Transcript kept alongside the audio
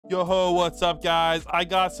Yo, what's up, guys? I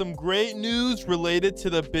got some great news related to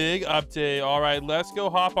the big update. All right, let's go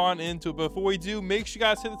hop on into it. Before we do, make sure you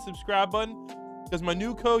guys hit the subscribe button because my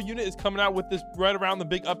new code unit is coming out with this right around the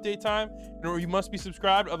big update time. And you must be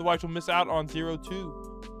subscribed, otherwise you'll miss out on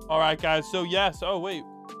 02. All right, guys. So yes. Oh wait.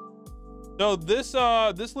 So this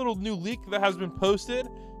little new leak that has been posted,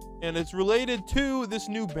 and it's related to this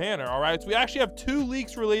new banner. All right. So we actually have 2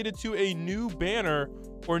 leaks related to a new banner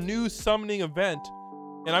or new summoning event.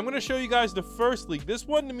 And I'm going to show you guys the first leak. This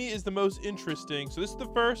one to me is the most interesting. So this is the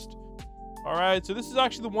first. All right. So this is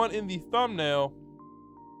actually the one in the thumbnail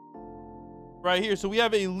right here. So we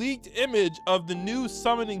have a leaked image of the new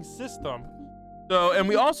summoning system. So, and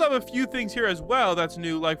we also have a few things here as well that's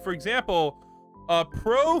new. Like, for example,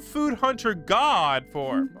 Pro Food Hunter God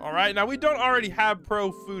form. All right. Now, we don't already have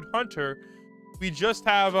Pro Food Hunter. We just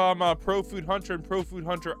have Pro Food Hunter and Pro Food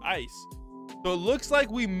Hunter Ice. So it looks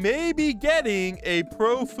like we may be getting a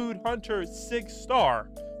Pro Food Hunter 6-star.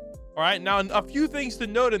 All right, now a few things to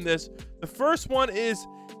note in this. The first one is,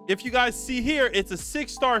 if you guys see here, it's a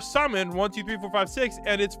 6-star summon, 1, 2, 3, 4, 5, 6,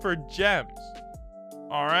 and it's for gems.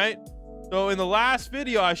 All right, so in the last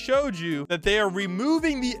video, I showed you that they are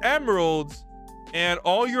removing the emeralds and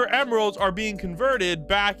all your emeralds are being converted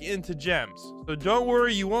back into gems. So don't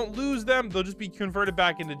worry, you won't lose them. They'll just be converted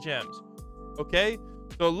back into gems. Okay.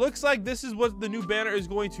 So it looks like this is what the new banner is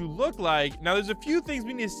going to look like. Now, there's a few things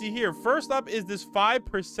we need to see here. First up is this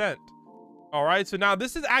 5%. All right. So now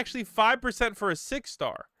this is actually 5% for a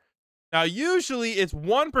 6-star. Now, usually it's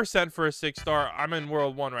 1% for a 6-star. I'm in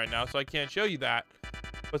World 1 right now, so I can't show you that.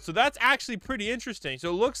 But so that's actually pretty interesting. So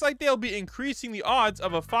it looks like they'll be increasing the odds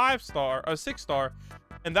of a 5-star, a 6-star.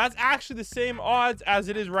 And that's actually the same odds as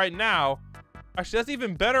it is right now. Actually, that's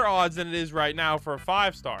even better odds than it is right now for a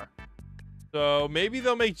 5-star. So maybe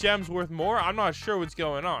they'll make gems worth more. I'm not sure what's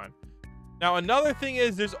going on. Now, another thing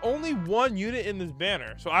is there's only 1 unit in this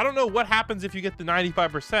banner. So I don't know what happens if you get the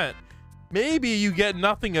 95%. Maybe you get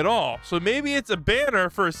nothing at all. So maybe it's a banner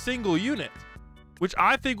for a single unit, which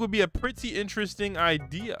I think would be a pretty interesting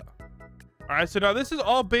idea. All right, so now this is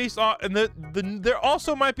all based on, and there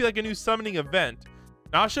also might be like a new summoning event.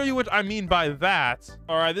 Now I'll show you what I mean by that.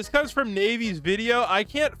 All right, this comes from Navy's video. I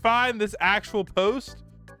can't find this actual post.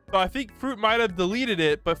 So I think Fruit might have deleted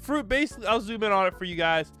it, but Fruit basically, I'll zoom in on it for you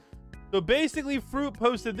guys. So basically Fruit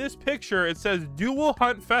posted this picture. It says Dual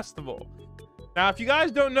Hunt Festival. Now, if you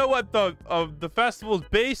guys don't know what the festival is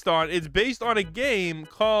based on, it's based on a game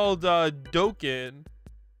called Dokkan.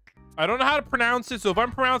 I don't know how to pronounce it, so if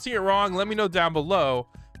I'm pronouncing it wrong, let me know down below.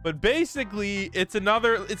 But basically, it's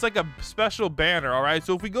like a special banner, all right?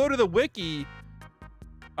 So if we go to the wiki,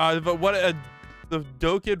 the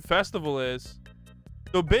Dokkan festival is.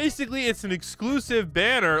 So basically, it's an exclusive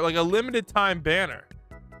banner, like a limited time banner.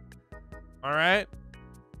 All right.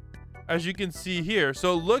 As you can see here.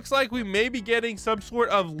 So it looks like we may be getting some sort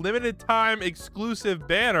of limited time exclusive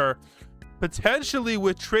banner, potentially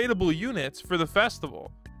with tradable units for the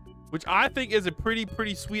festival, which I think is a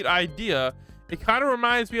pretty sweet idea. It kind of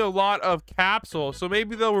reminds me a lot of capsules. So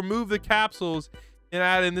maybe they'll remove the capsules and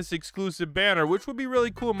add in this exclusive banner, which would be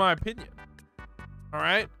really cool in my opinion. All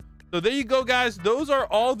right. So there you go, guys. Those are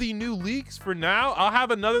all the new leaks for now. I'll have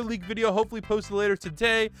another leak video hopefully posted later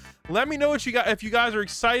today. Let me know what you got, if you guys are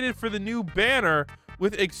excited for the new banner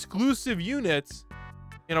with exclusive units.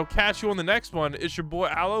 And I'll catch you on the next one. It's your boy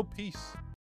Aloe. Peace.